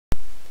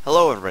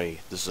Hello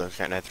everybody, this is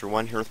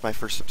Cat931 here with my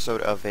first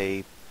episode of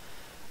a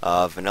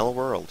vanilla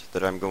world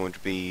that I'm going to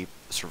be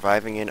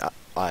surviving in.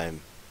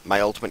 My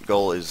ultimate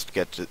goal is to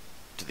get to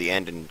the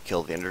end and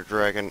kill the Ender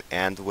Dragon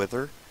and the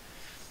Wither.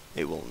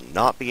 It will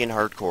not be in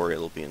hardcore, it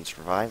will be in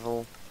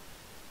survival.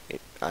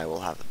 I will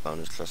have the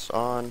bonus chest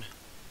on,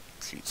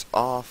 sheets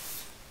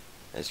off,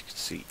 as you can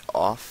see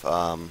off.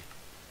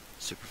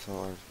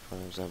 Super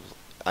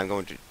I'm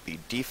going to be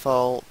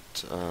default,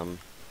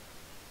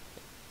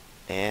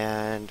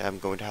 and I'm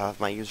going to have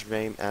my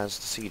username as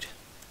the seed.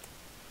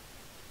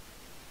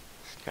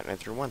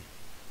 Cat931.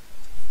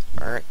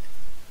 Alright.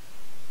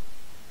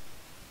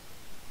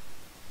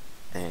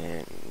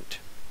 And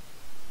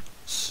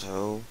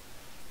so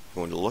I'm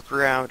going to look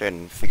around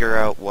and figure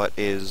out what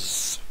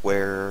is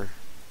where,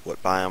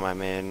 what biome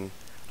I'm in.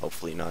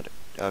 Hopefully not.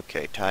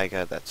 Okay,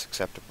 taiga, that's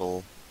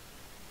acceptable.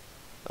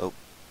 Oh,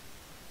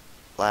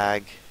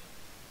 lag.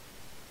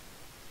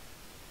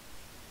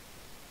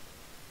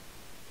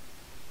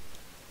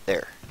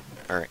 There.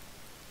 Alright.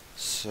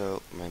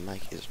 So my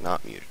mic is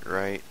not muted,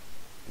 right?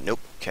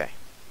 Nope. Okay.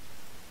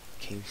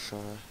 Cane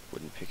saw,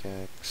 wooden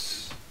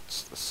pickaxe.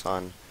 It's the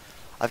sun.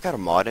 I've got a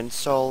mod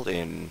installed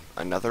in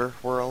another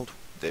world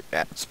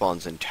that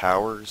spawns in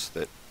towers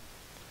that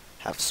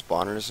have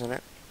spawners in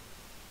it,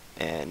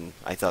 and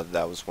I thought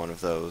that was one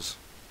of those.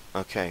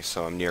 Okay,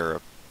 so I'm near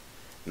a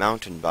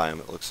mountain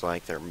biome, it looks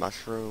like. There are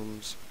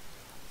mushrooms.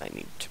 I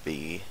need to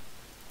be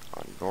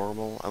on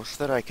normal. I wish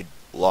that I could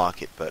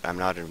lock it, but I'm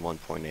not in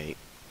 1.8.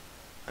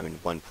 I'm in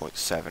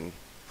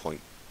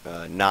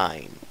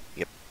 1.7.9.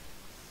 Yep.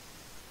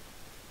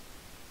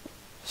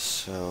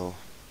 So,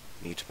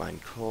 need to mine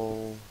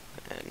coal,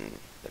 and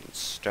then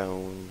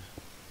stone.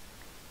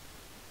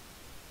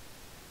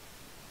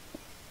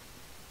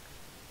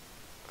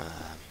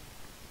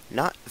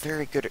 Not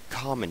very good at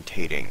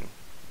commentating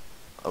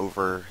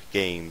over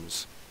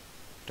games.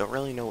 Don't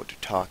really know what to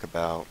talk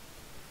about.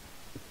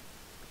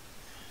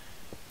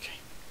 Okay.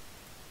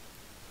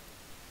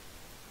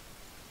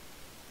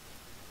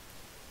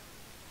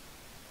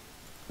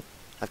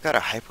 I've got a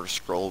hyper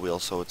scroll wheel,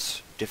 so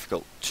it's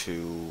difficult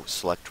to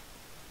select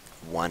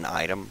one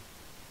item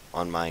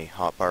on my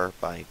hotbar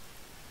by...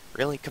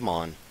 Really? Come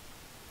on.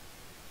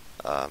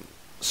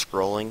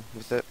 Scrolling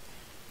with it.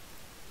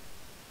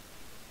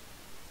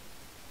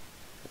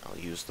 I'll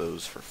use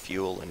those for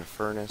fuel in a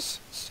furnace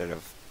instead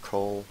of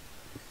coal.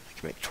 I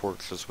can make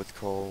torches with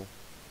coal.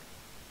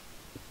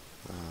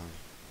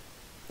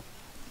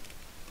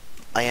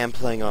 I am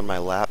playing on my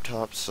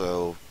laptop,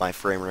 so my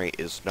frame rate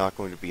is not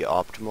going to be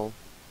optimal.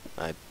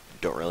 I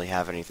don't really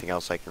have anything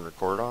else I can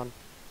record on.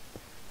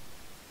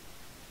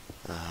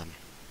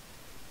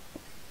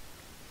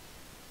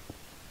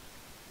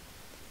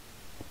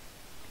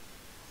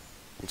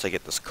 Once I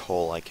get this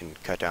coal, I can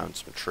cut down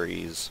some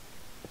trees.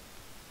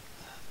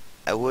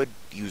 I would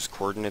use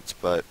coordinates,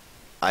 but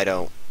I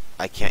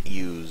can't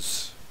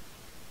use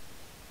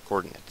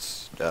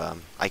coordinates.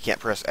 I can't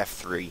press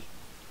F3.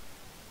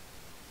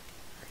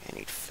 I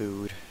need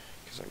food,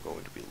 because I'm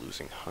going to be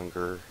losing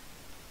hunger.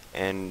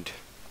 And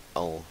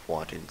I'll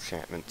want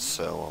enchantments,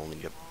 so I'll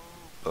need a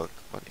book.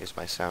 What is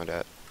my sound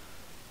at?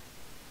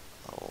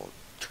 I'll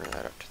turn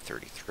that up to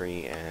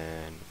 33,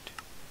 and...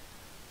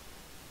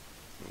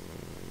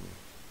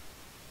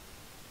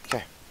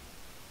 okay.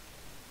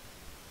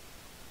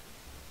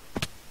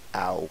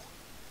 Ow.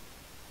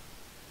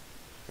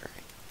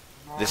 Alright.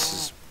 This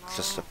is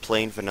just a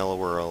plain vanilla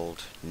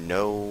world.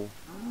 No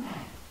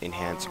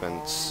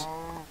enhancements.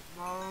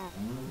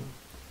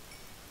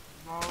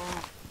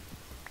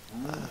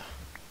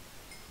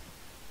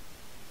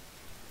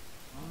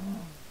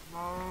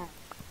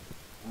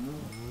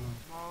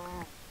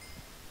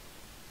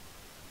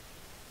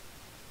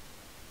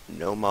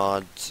 No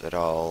mods at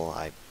all.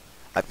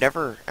 I've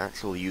never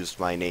actually used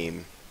my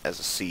name as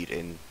a seed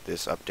in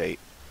this update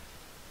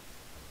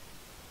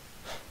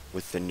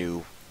with the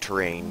new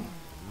terrain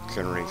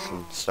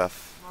generation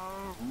stuff.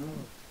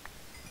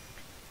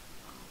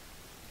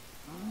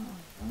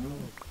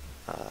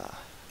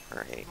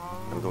 Alright,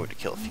 I'm going to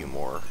kill a few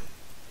more.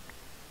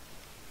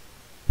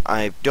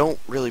 I don't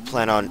really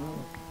plan on...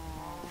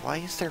 Why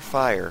is there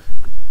fire?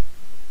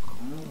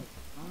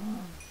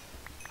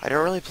 I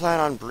don't really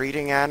plan on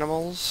breeding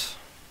animals.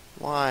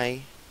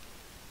 Why?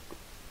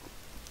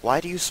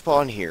 Why do you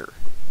spawn here?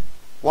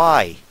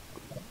 Why?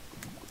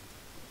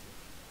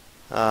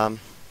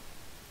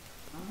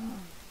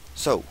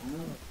 So,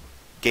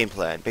 game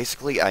plan.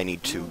 Basically, I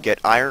need to get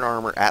iron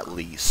armor at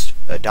least,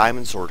 a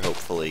diamond sword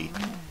hopefully,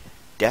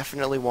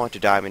 definitely want a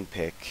diamond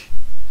pick,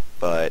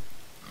 but,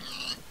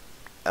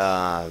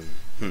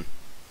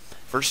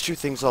 first two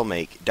things I'll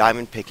make,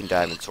 diamond pick and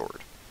diamond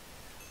sword.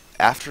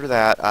 After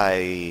that,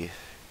 I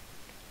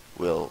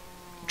will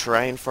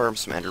try and farm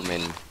some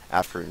endermen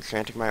after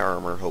enchanting my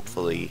armor,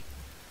 hopefully,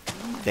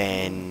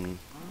 then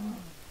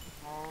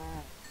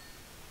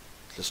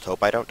just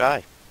hope I don't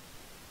die.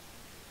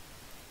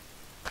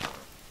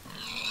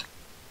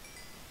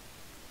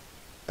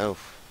 Oh,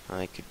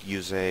 I could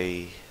use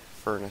a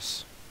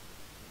furnace.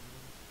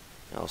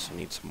 I also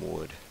need some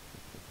wood.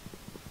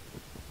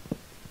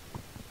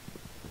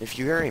 If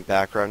you hear any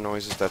background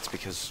noises, that's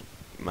because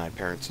my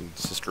parents and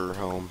sister are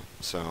home,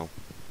 so...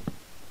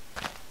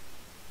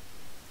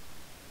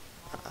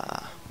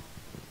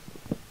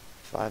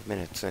 5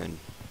 minutes in.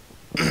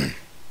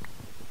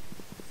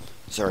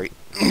 Sorry,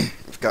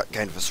 I've got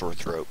kind of a sore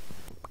throat.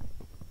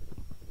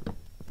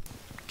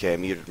 Okay, I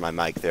muted my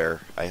mic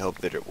there. I hope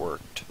that it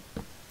worked.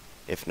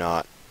 If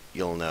not,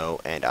 you'll know,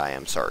 and I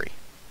am sorry.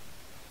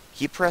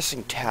 Keep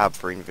pressing tab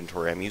for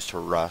inventory. I'm used to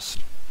Rust.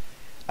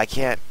 I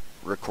can't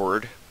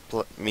record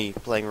me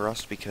playing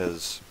Rust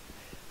because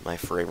my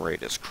frame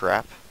rate is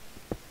crap.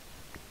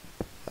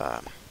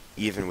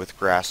 Even with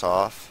grass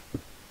off.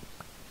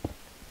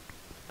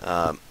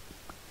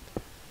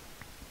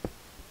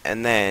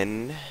 And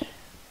then,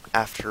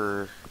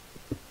 after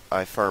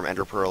I farm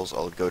ender pearls,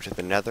 I'll go to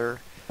the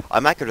nether. I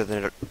might go to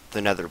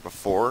the nether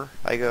before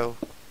I go...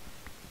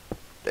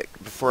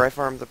 before I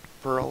farm the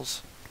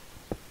pearls.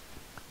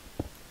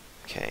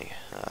 Okay,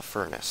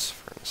 furnace.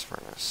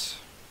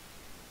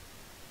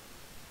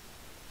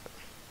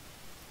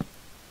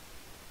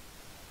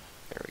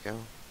 There we go.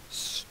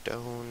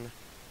 Stone.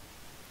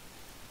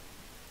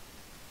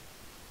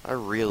 I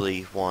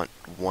really want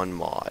one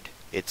mod.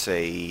 It's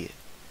a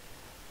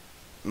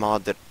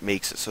mod that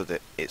makes it so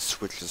that it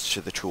switches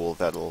to the tool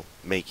that'll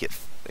make it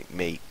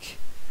make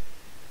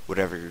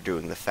whatever you're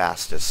doing the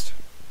fastest.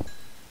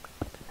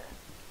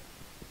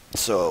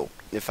 So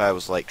if I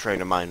was like trying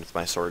to mine with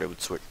my sword, it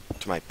would switch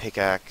to my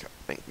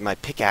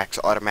pickaxe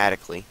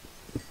automatically.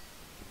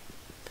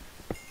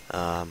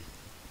 And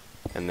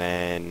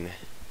then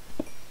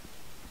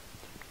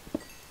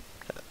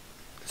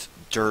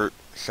dirt,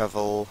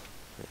 shovel,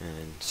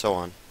 and so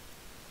on.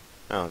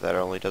 Oh, that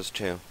only does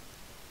 2.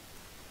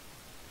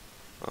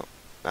 Well,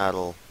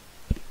 that'll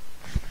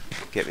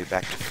get me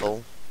back to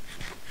full.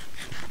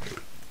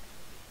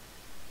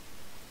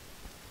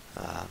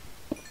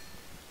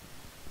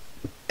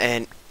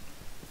 And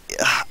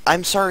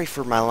I'm sorry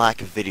for my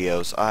lack of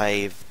videos.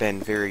 I've been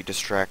very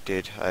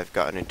distracted. I've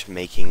gotten into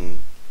making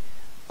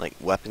like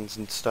weapons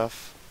and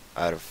stuff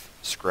out of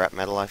scrap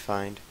metal I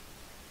find.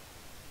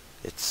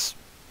 It's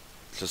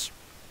just...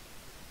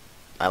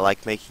 I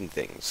like making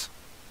things.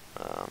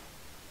 I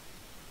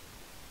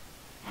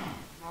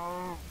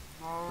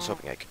was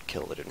hoping I could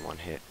kill it in one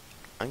hit.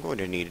 I'm going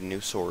to need a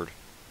new sword.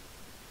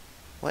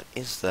 What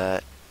is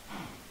that?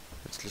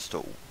 It's just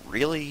a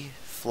really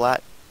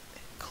flat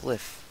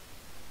cliff.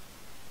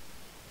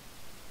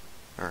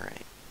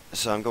 Alright.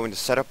 So I'm going to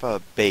set up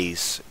a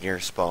base near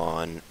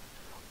spawn.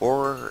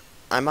 Or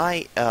I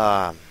might,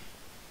 I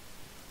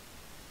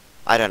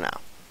don't know.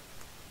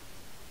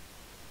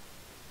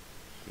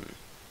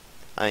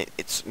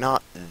 It's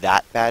not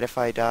that bad if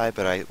I die,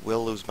 but I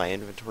will lose my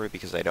inventory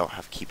because I don't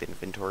have keep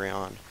inventory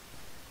on.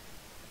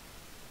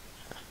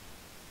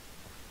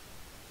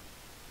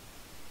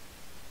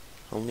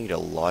 I'll need a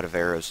lot of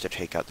arrows to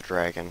take out the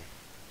dragon,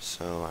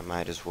 so I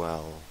might as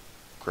well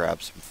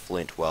grab some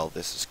flint while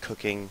this is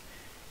cooking.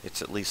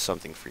 It's at least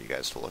something for you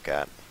guys to look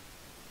at.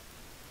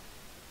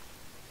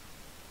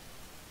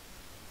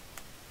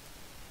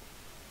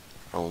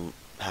 I'll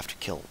have to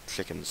kill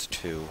chickens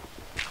too.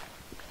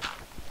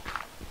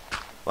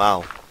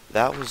 Wow,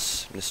 that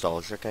was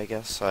nostalgic, I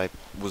guess. I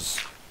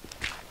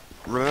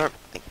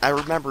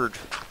remembered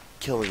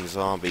killing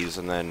zombies,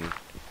 and then...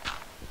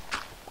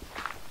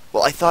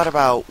 Well, I thought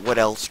about what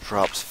else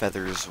drops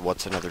feathers,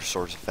 what's another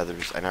source of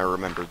feathers, and I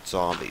remembered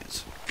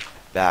zombies.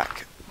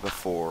 Back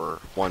before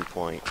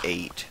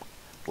 1.8,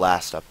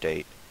 last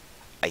update.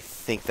 I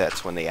think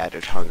that's when they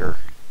added hunger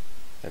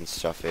and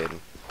stuff in.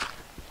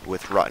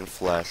 With rotten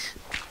flesh,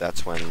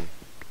 that's when...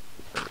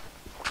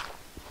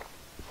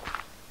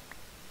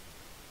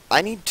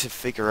 I need to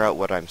figure out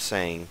what I'm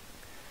saying.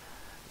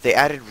 They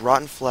added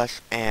rotten flesh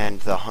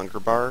and the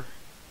hunger bar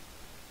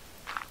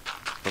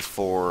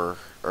before,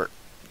 or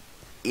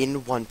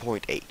in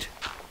 1.8.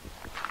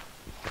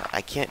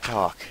 I can't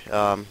talk.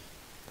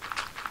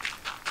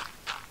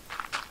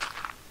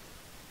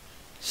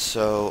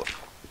 So,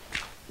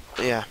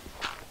 yeah,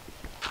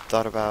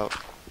 thought about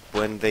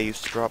when they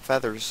used to drop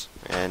feathers,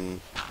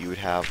 and you would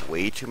have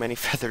way too many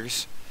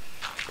feathers.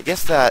 I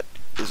guess that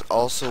is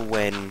also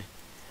when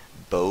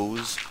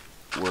bows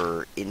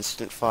were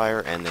instant fire,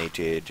 and they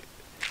did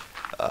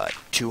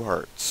 2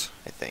 hearts,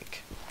 I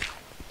think.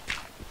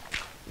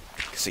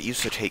 Because it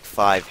used to take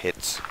 5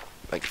 hits,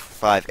 like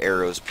 5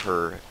 arrows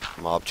per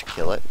mob to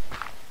kill it,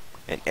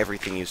 and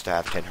everything used to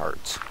have 10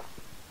 hearts.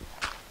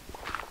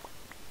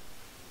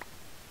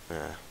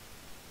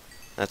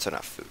 That's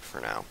enough food for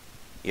now.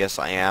 Yes,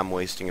 I am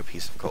wasting a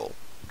piece of coal,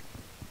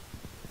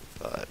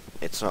 but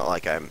it's not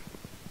like I'm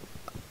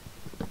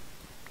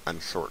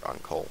short on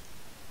coal.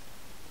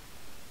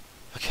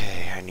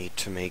 Okay, I need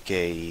to make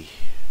a...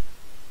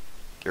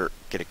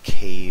 get a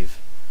cave.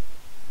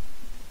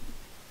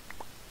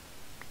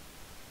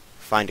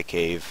 Find a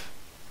cave.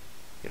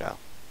 You know.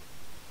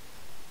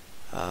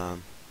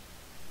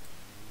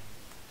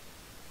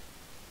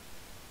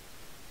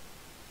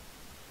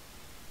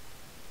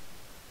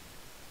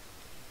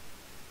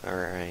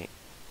 Alright.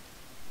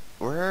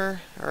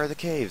 Where are the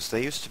caves?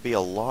 They used to be a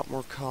lot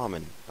more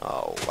common.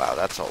 Oh, wow,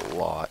 that's a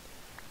lot.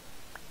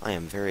 I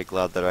am very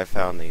glad that I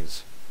found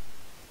these.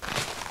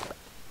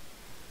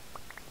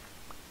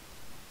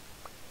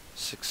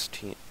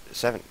 16...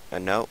 7...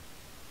 no.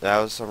 That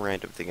was some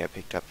random thing I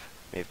picked up.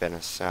 May have been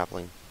a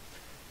sapling.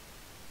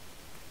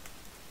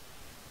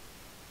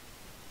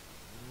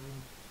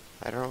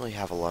 I don't really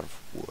have a lot of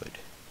wood.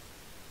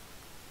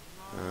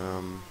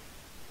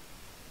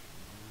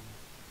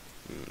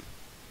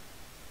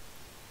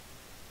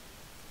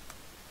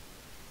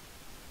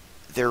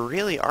 There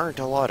really aren't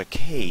a lot of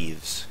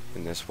caves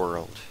in this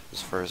world,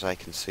 as far as I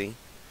can see.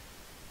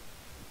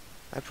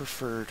 I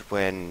preferred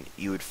when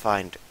you would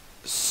find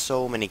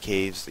so many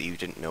caves that you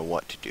didn't know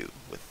what to do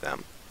with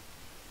them.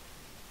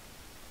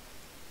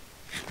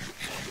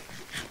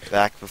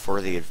 Back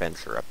before the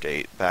adventure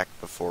update, back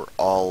before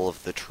all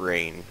of the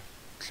terrain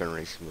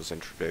generation was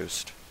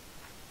introduced.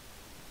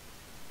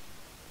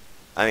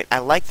 I mean, I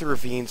like the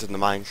ravines and the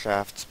mine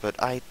shafts, but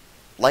I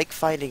like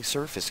finding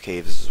surface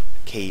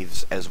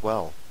caves as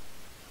well.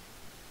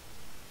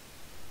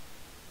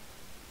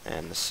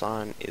 And the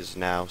sun is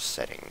now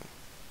setting.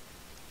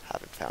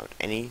 Haven't found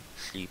any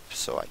sheep,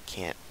 so I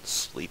can't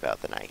sleep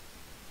out the night.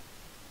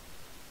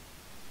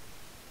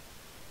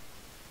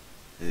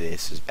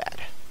 This is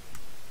bad.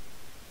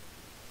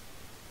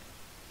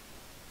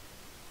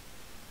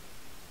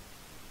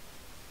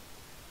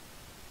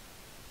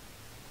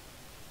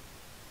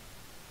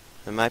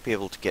 I might be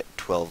able to get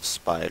 12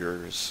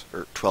 spiders,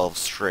 or 12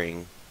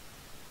 string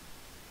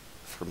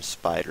from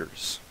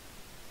spiders.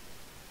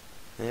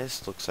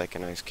 This looks like a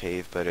nice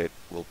cave, but it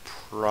will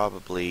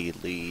probably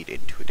lead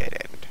into a dead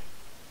end.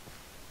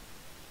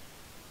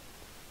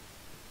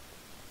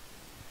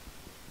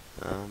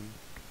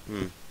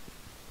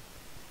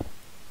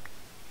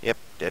 Yep,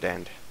 dead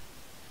end.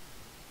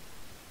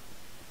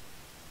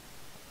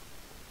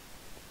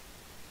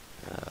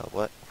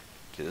 What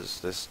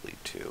does this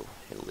lead to?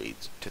 It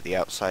leads to the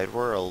outside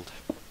world.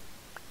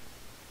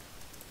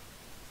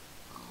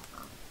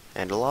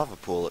 And a lava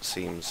pool, it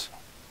seems.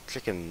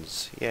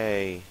 Chickens,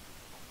 yay.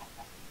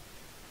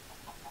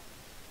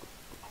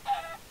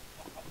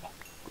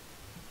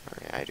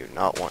 Alright, I do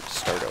not want to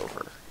start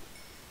over.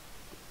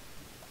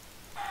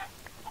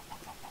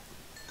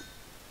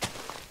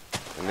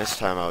 And this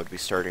time I would be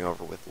starting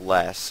over with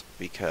less,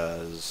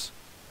 because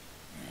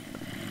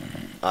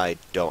I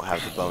don't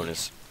have the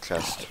bonus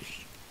chest if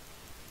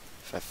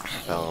I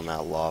fell in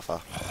that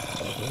lava.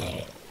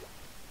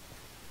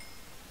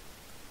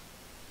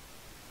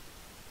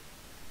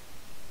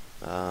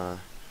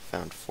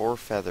 Found 4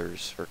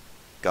 feathers, or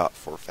got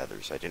 4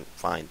 feathers, I didn't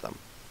find them.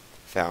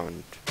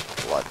 Found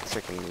a lot of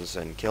chickens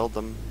and killed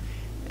them,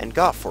 and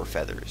got 4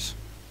 feathers.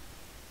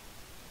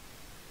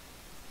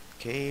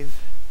 Cave,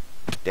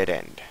 dead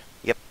end.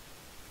 Yep.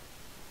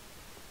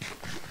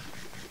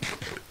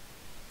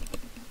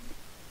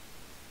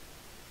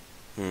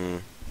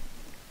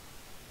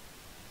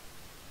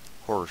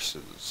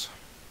 Horses.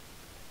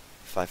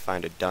 If I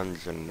find a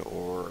dungeon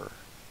or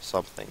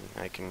something,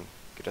 I can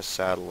get a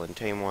saddle and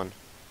tame one.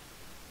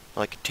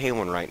 Well, I could tame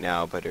one right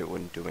now, but it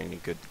wouldn't do any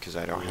good because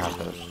I don't have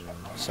a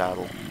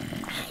saddle.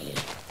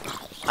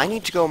 I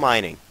need to go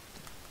mining.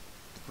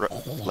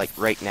 Like,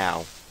 right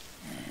now.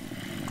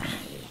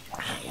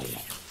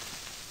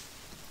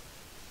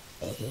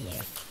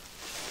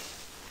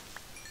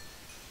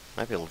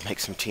 Might be able to make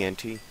some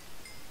TNT.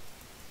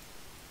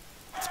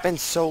 It's been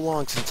so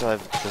long since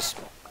I've just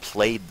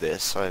played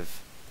this.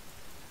 I've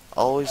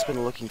always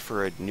been looking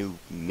for a new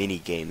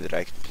mini-game that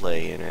I can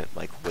play, and it,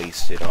 like,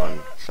 wasted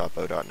on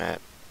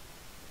Shoppo.net.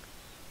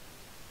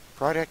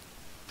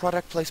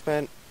 Product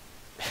placement.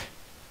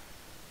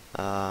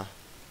 But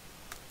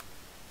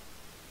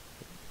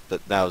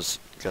that was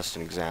just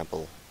an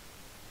example.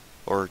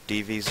 Or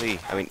DVZ.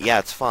 I mean, yeah,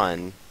 it's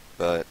fun,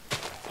 but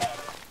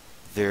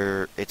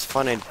it's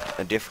fun in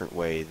a different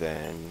way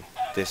than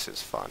this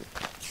is fun.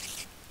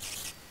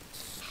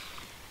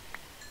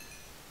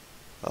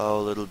 Oh,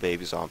 little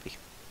baby zombie.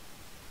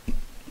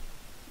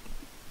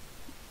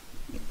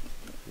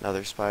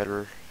 Another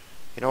spider.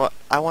 You know what?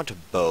 I want a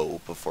bow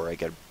before I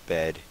get a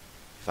bed,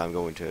 if I'm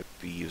going to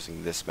be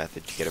using this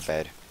method to get a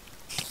bed.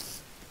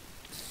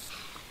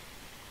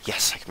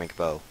 Yes, I can make a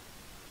bow.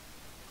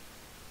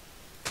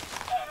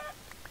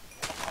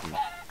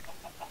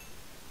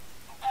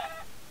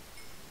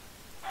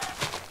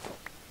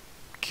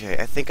 Okay,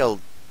 I think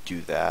I'll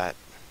do that.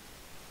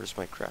 Where's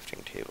my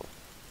crafting table?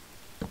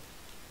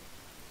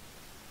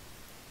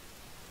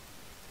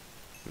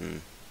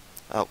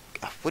 Oh,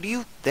 what are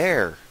you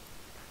there?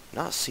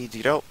 Not seeds.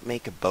 You don't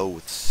make a bow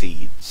with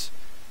seeds.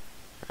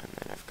 And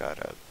then I've got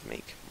to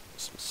make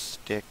some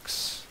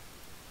sticks.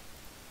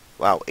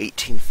 Wow,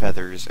 18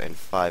 feathers and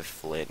 5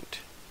 flint.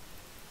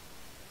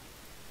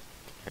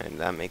 And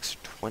that makes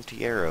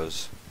 20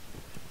 arrows.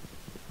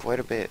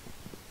 Quite a bit.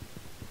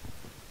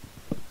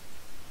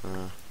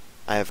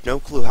 I have no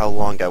clue how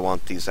long I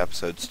want these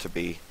episodes to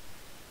be.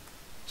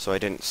 So I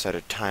didn't set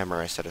a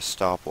timer, I set a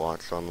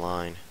stopwatch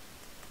online.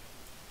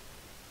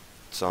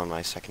 It's on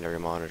my secondary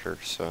monitor,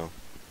 so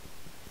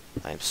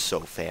I am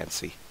so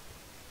fancy.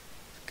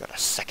 Got a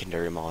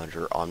secondary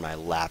monitor on my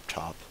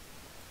laptop.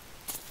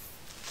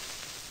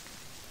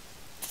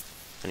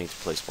 I need to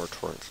place more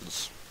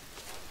torches.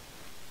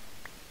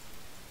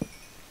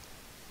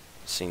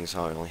 Seeing as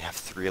how I only have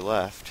 3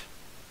 left.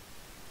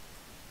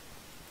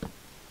 Could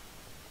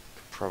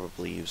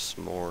probably use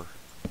some more.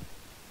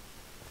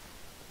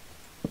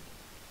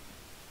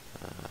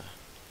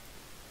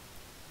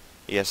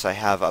 Yes, I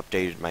have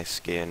updated my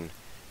skin.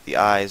 The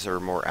eyes are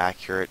more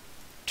accurate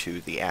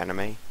to the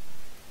anime.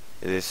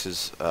 This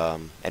is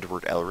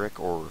Edward Elric,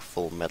 or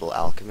Full Metal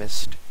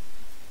Alchemist,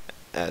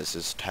 as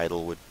his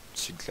title would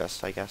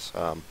suggest, I guess.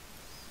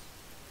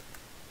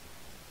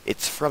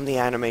 It's from the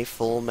anime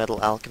Full Metal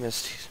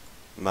Alchemist.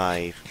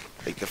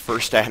 The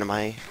first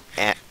anime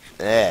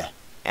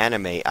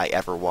I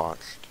ever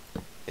watched.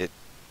 It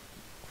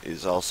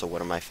is also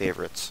one of my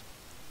favorites.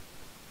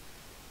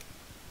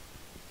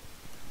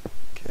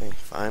 Okay,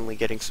 finally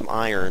getting some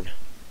iron.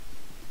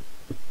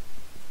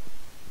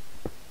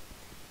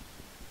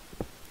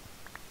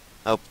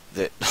 Hope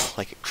that,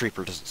 like, a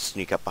creeper doesn't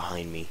sneak up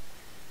behind me.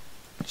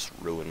 Just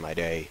ruin my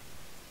day.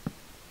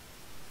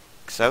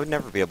 Because I would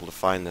never be able to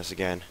find this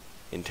again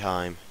in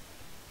time.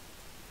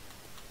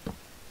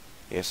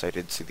 Yes, I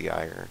did see the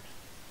iron.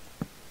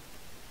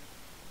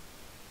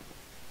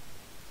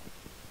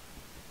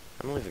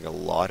 I'm leaving a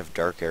lot of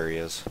dark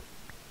areas.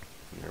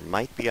 And there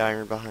might be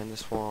iron behind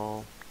this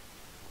wall.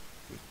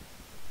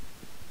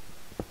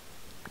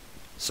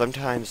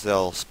 Sometimes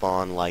they'll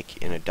spawn, like,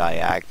 in a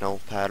diagonal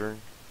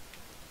pattern.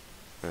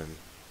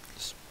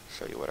 Just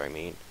show you what I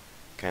mean.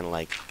 Kind of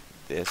like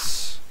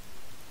this.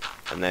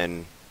 And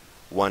then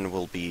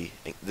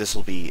this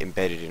will be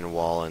embedded in a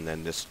wall, and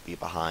then this will be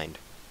behind.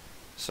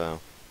 So,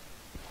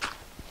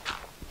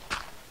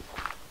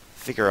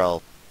 figure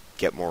I'll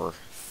get more,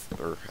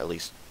 or at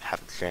least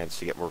have a chance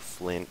to get more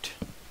flint.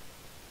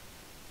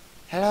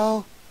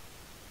 Hello?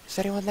 Is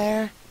anyone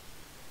there?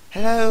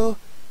 Hello?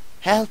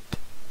 Help!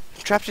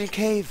 I'm trapped in a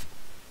cave.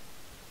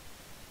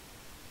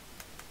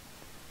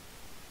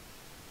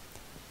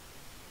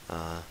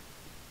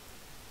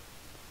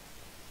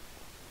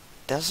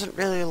 Doesn't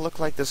really look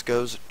like this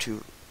goes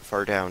too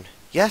far down.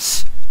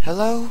 Yes?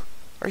 Hello?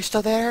 Are you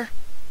still there?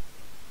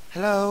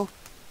 Hello?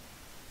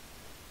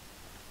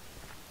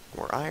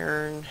 More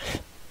iron.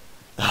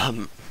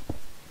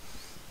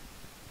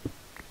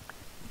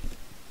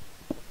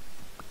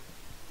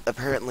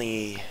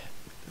 Apparently,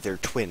 they're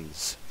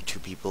twins. 2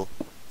 people.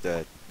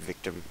 The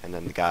victim and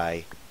then the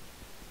guy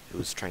who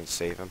was trying to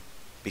save him.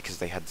 Because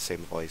they had the same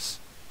voice.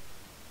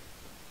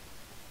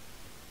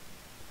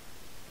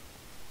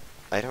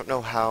 I don't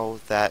know how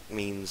that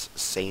means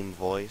same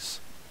voice.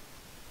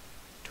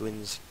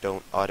 Twins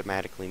don't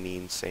automatically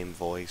mean same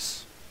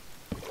voice.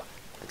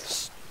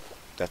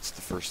 That's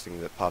the first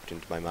thing that popped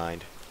into my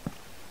mind.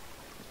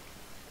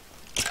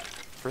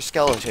 For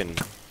skeleton.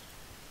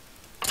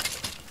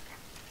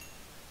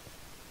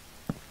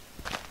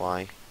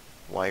 Why?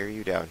 Why are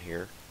you down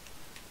here?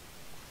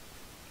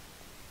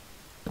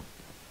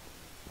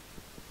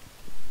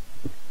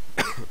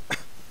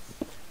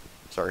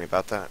 Sorry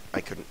about that.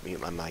 I couldn't mute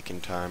my mic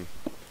in time.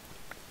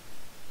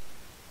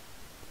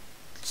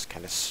 Just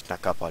kind of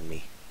snuck up on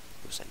me.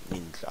 It was a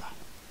ninja.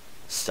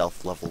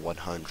 Stealth level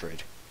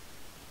 100.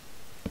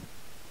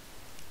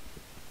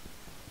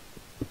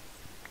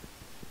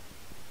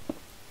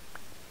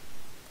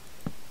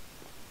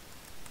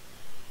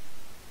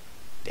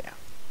 Damn.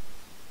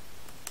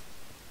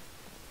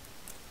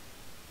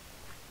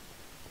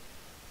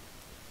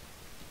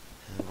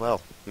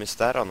 Well, missed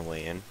that on the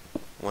way in.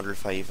 Wonder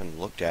if I even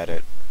looked at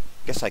it.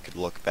 Guess I could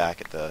look back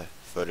at the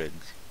footage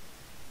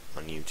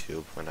on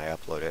YouTube when I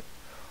upload it.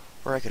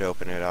 Or I could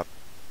open it up.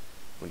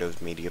 Windows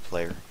Media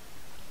Player.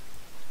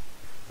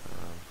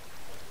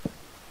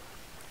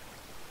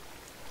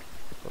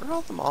 What are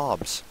all the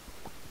mobs?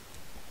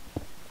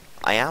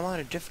 I am on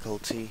a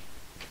difficulty.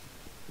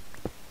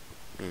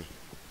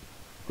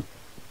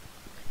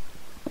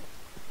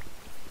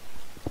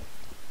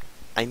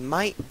 I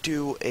might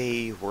do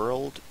a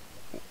world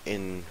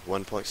in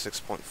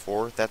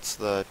 1.6.4. That's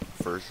the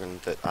version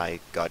that I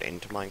got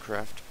into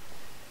Minecraft.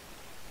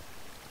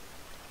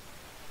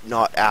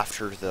 Not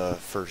after the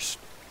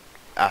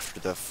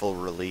full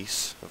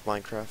release of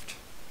Minecraft,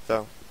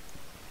 though.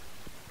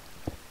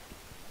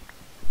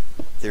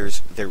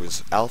 There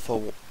was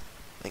alpha,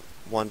 like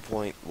 1.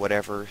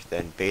 Whatever,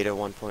 then beta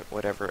 1.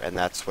 Whatever, and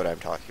that's what I'm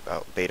talking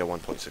about. Beta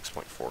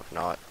 1.6.4,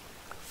 not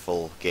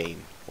full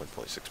game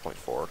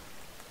 1.6.4.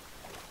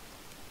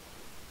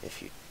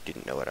 If you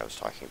didn't know what I was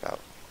talking about.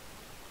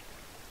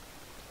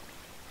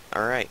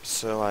 Alright,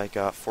 so I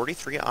got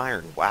 43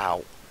 iron.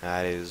 Wow,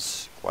 that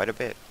is quite a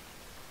bit.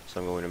 So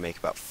I'm going to make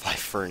about 5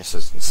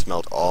 furnaces and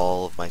smelt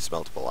all of my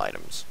smeltable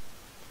items.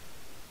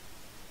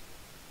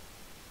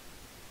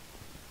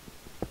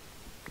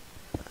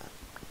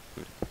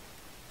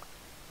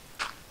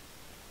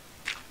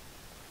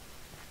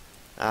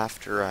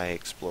 After I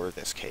explore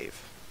this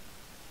cave.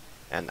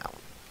 And that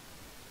one.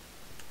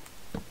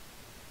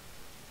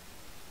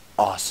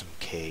 Awesome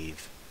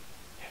cave.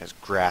 It has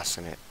grass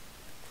in it.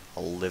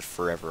 I'll live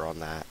forever on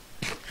that.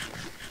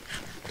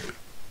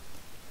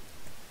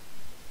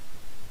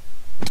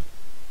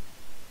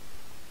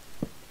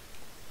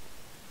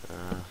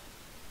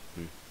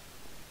 Hmm.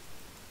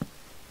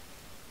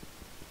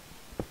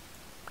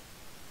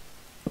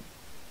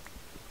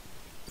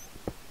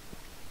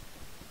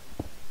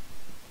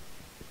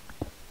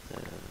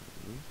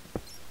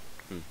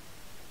 Hmm.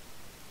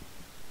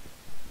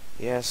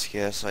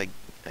 Yes, I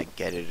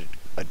get it,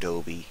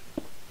 Adobe.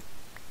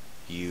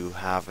 You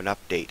have an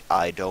update.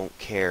 I don't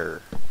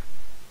care.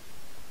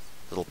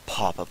 Little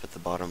pop-up at the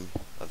bottom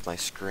of my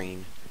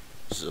screen.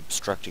 This is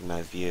obstructing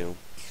my view.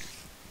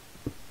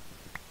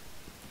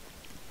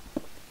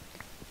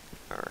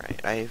 Alright,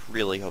 I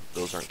really hope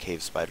those aren't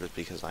cave spiders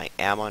because I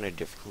am on a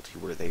difficulty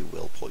where they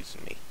will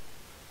poison me.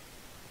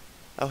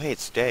 Oh hey,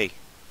 it's day.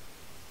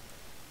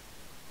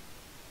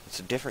 It's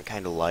a different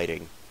kind of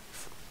lighting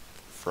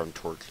from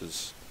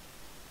torches.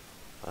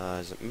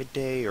 Is it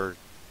midday or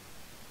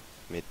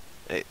mid?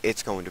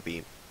 It's going to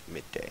be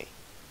midday.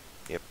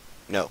 Yep.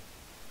 No,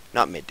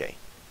 not midday.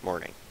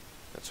 Morning.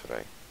 That's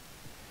what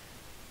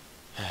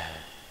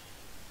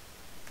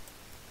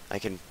I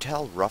can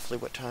tell roughly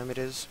what time it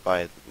is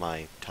by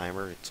my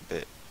timer. It's a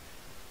bit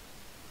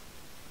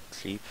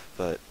cheap,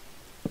 but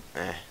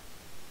I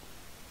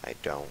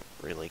don't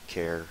really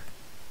care.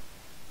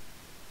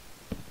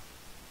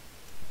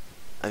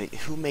 I mean,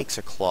 who makes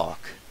a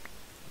clock?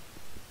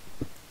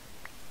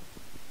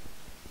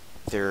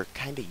 They're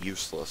kind of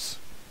useless.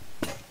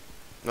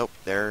 Nope,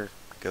 there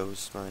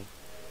goes my...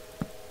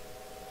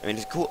 I mean,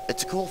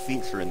 it's a cool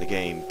feature in the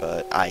game,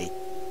 but I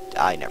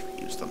never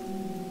use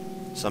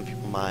them. Some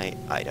people might,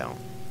 I don't.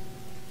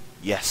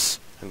 Yes,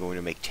 I'm going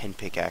to make 10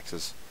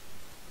 pickaxes.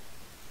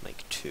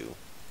 Make 2.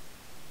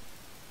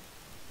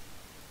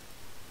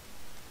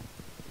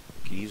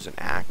 Could you use an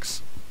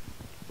axe?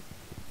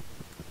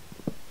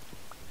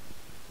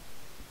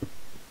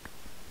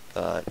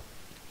 But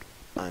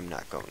I'm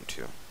not going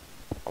to.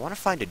 I want to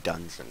find a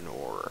dungeon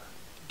or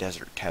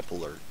desert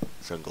temple or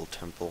jungle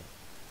temple.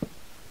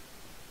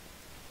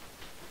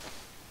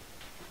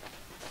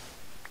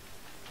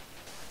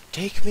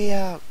 Take me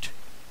out!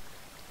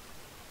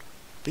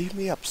 Beam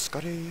me up,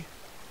 Scotty!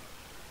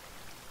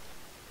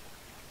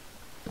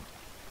 I'm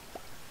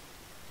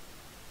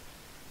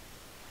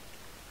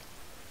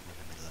in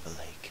the middle of a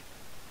lake.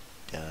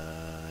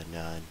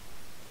 None.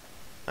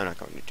 I'm not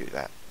going to do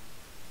that.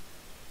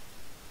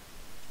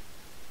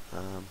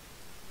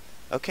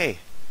 Okay.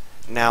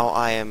 Now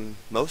I am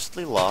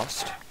mostly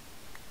lost.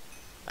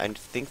 I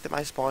think that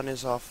my spawn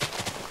is off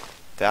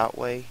that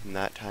way, in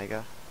that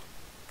taiga.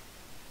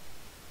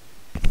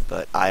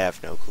 But I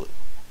have no clue.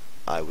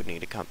 I would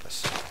need a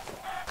compass.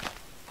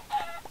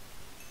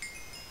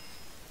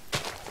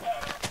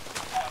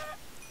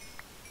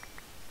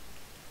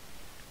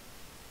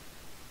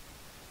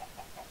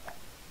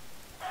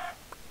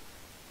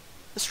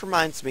 This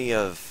reminds me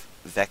of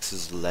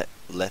Vex's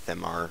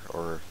Lethamar,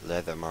 or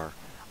Lethamar.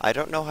 I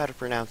don't know how to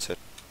pronounce it.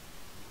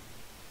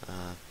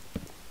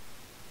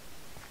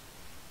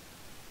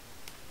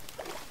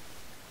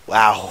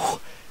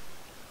 Wow!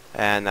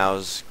 And that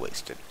was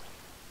wasted.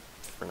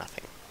 For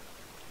nothing.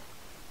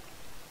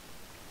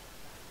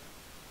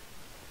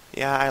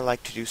 Yeah, I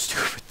like to do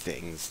stupid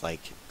things,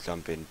 like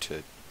jump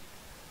into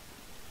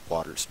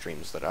water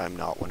streams that I'm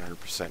not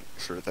 100%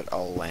 sure that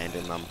I'll land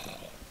in them.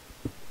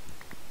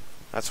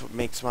 That's what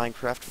makes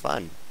Minecraft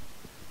fun.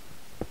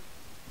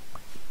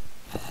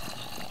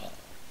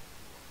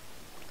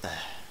 Damn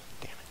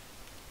it.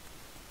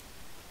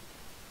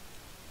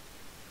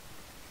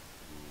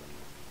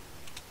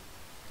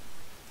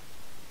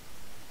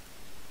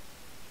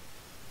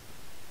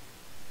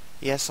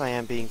 Yes, I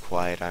am being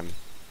quiet. I'm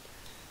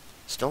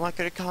still not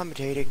good at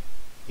commentating.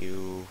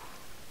 You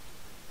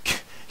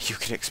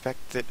can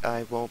expect that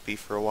I won't be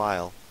for a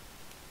while.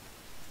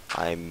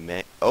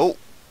 Oh!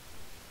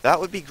 That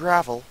would be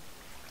gravel.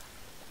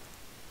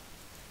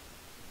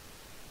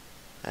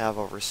 I have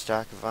over a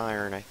stack of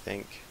iron, I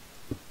think.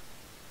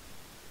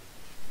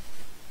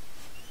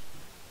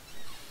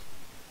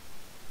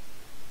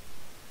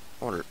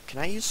 I wonder, can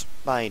I use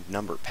my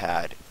number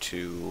pad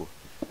to...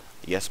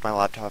 Yes, my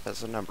laptop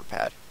has a number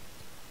pad.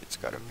 It's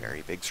got a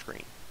very big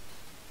screen.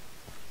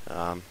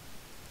 What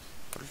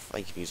if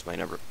I can use my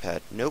number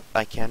pad? Nope,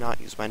 I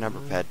cannot use my number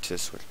pad to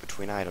switch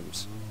between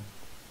items.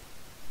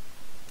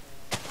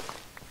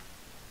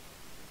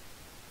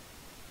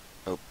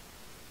 Oh.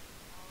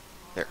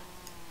 There.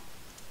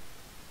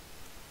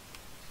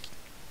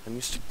 I'm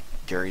used to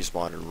Gary's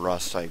Mod and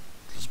Rust. I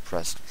just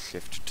pressed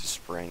Shift to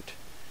sprint.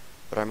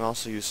 But I'm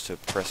also used to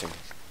pressing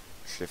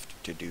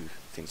Shift to do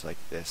things like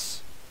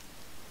this.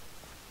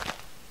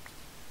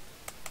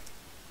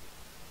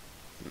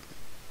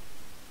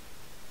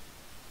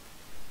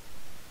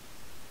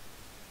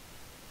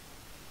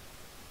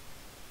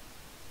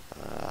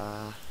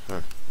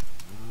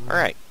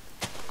 Alright.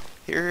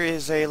 Here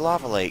is a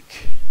lava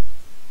lake.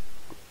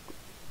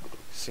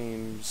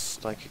 Seems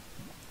like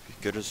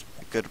as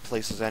good a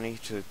place as any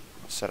to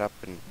set up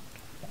and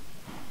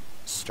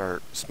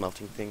start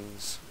smelting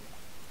things.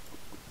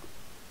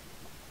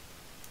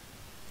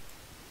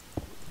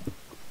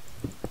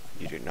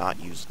 do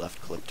not use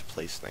left click to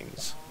place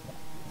things.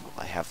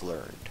 I have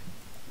learned.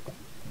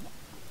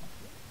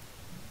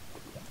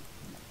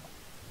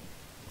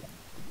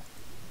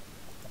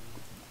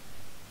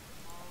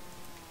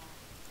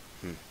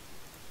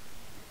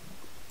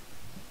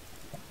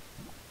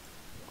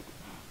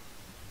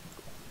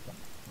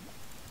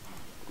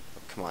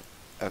 Come on.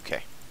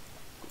 Okay.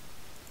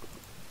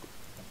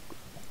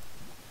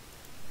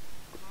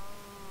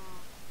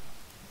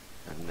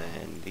 And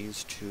then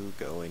these two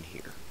go in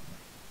here.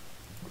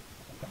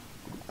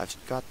 I've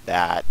got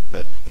that,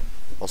 but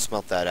I'll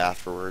smelt that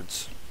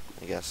afterwards,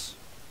 I guess.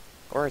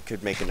 Or I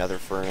could make another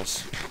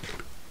furnace.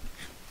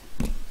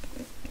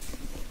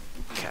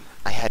 Okay.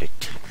 I had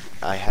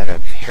a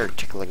hair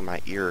tickling my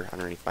ear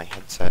underneath my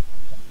headset.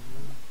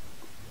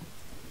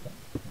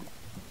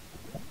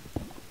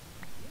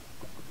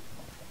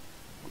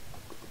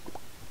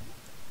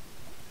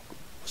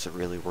 Was it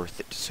really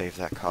worth it to save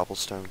that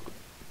cobblestone?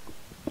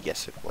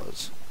 Yes, it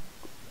was.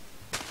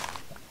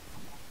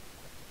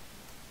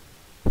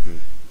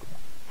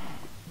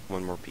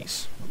 One more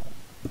piece.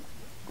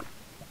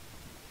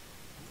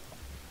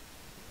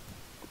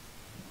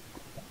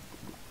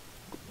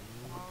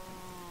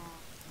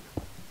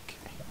 Okay.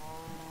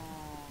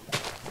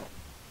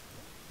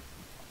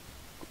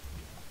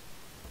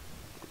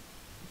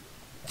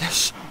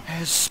 This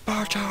is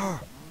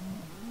Sparta!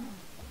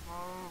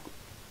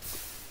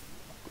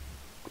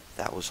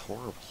 That was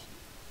horrible.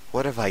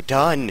 What have I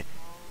done?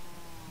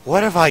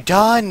 What have I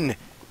done?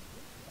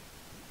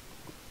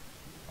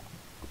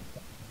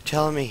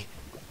 Tell me.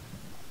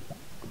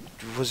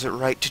 Was it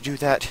right to do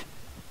that?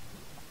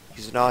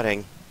 He's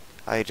nodding.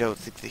 I don't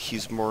think that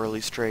he's morally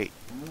straight.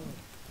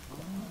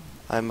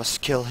 I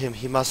must kill him.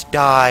 He must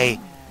die.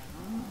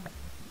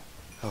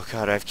 Oh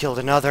god, I've killed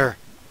another.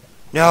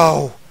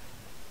 No!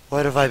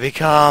 What have I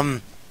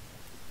become?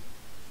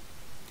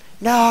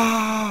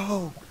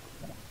 No!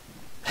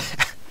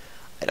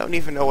 I don't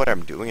even know what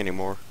I'm doing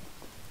anymore.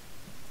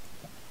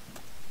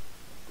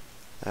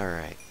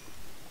 Alright.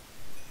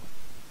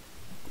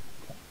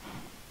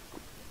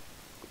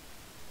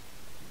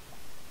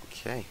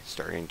 Okay,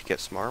 starting to get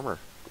some armor.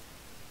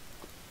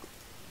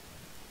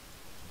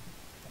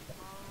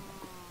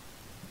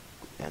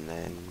 And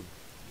then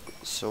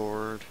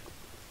sword.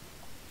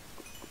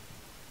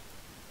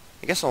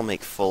 I guess I'll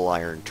make full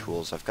iron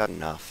tools. I've got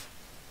enough.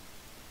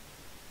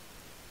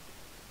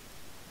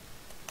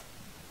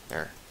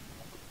 There.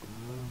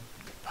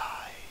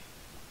 Goodbye.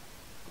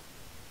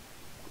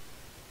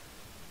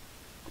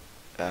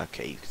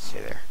 Okay, you can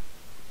stay there.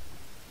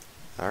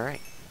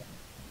 Alright.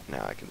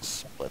 Now I can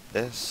split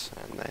this,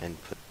 and then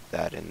put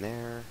that in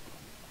there.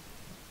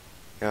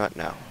 You know what?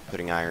 No.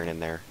 Putting iron in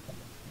there.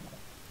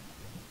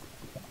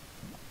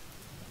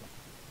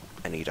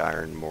 I need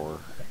iron more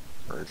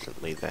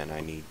urgently than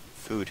I need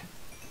food.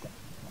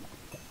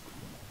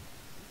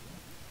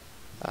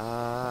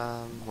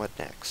 What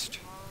next?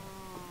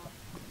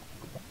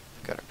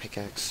 Got a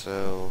pickaxe,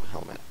 so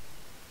helmet.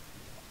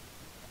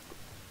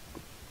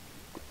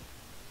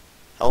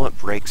 Helmet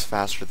breaks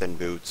faster than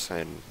boots,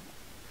 and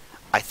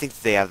I think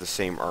they have the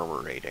same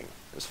armor rating,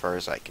 as far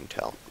as I can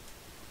tell.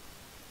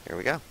 Here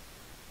we go.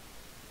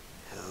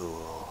 Who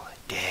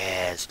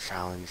dares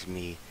challenge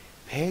me,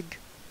 pig?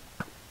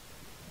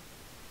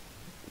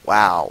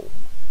 Wow.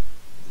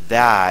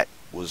 That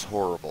was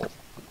horrible.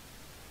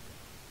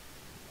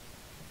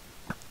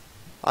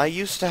 I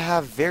used to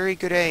have very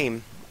good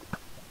aim.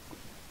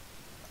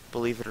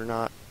 Believe it or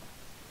not.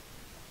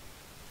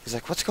 He's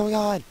like, what's going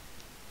on?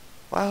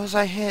 Why was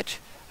I hit?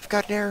 I've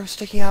got an arrow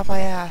sticking out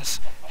my ass.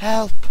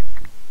 Help!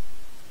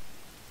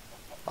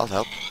 I'll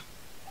help.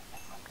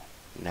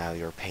 Now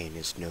your pain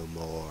is no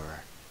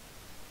more.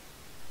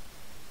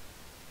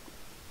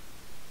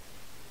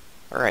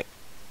 Alright.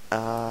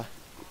 Iron.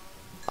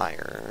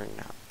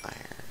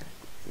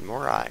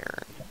 More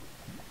iron.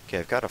 Okay,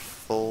 I've got a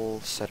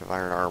full set of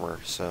iron armor,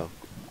 so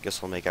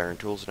guess I'll make iron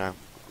tools now.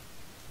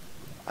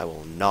 I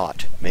will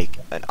not make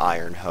an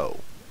iron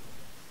hoe.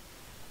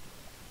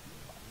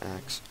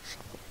 Axe,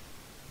 shovel.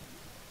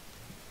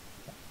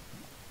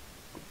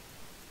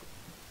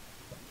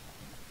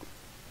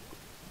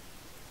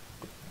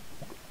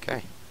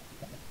 Okay.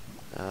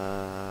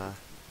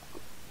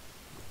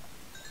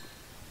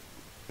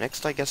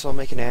 Next I guess I'll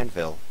make an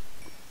anvil.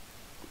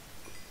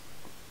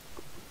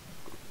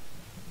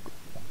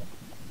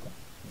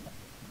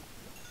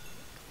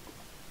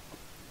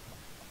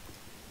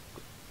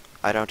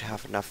 I don't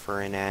have enough for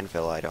an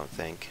anvil, I don't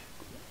think.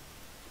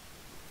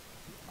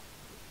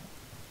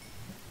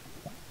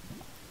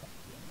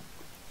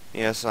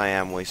 Yes, I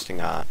am wasting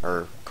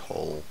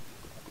coal,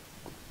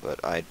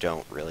 but I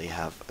don't really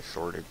have a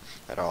shortage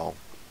at all.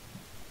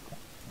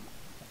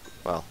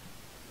 Well,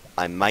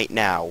 I might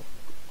now.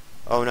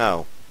 Oh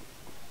no.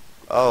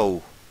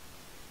 Oh.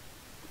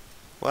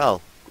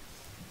 Well,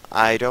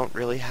 I don't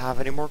really have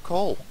any more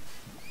coal.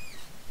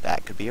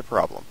 That could be a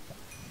problem.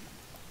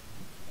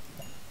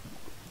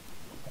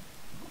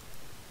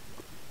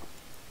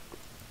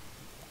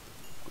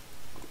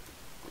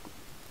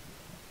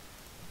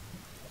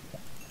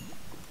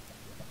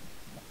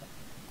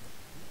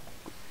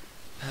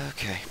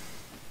 Okay.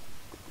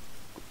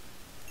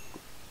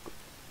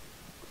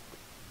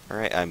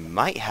 Alright, I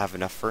might have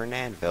enough for an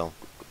anvil.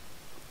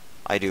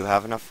 I do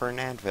have enough for an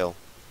anvil.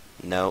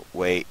 No,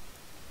 wait.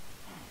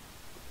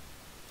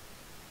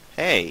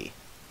 Hey!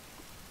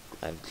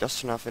 I have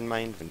just enough in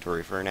my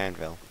inventory for an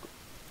anvil.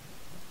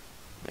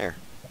 There.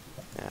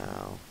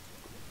 Now...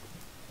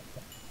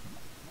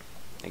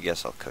 I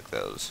guess I'll cook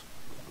those.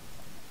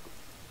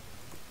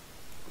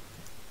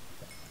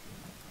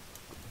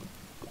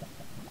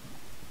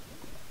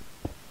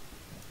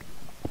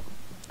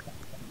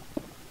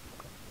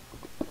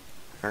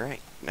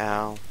 Alright,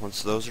 now,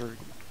 once those are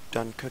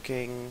done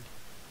cooking,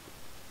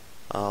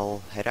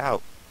 I'll head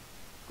out.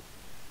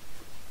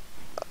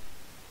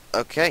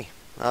 Okay,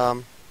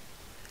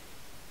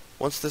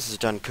 once this is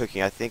done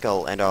cooking, I think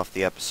I'll end off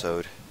the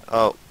episode.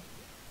 Oh,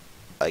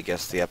 I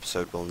guess the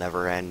episode will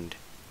never end.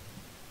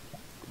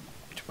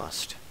 It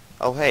must.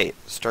 Oh hey, it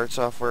starts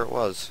off where it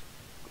was.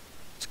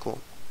 It's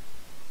cool.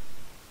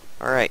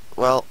 Alright,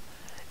 well,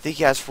 thank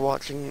you guys for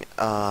watching.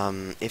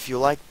 If you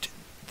liked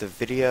the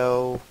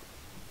video,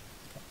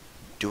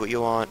 do what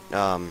you want.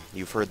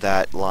 You've heard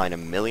that line a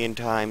million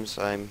times,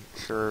 I'm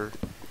sure.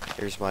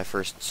 Here's my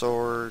first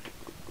sword.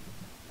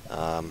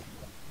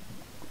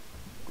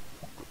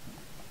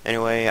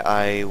 Anyway,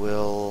 I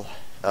will,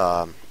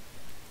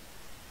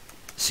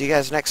 see you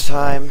guys next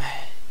time.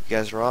 You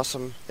guys are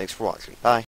awesome. Thanks for watching. Bye.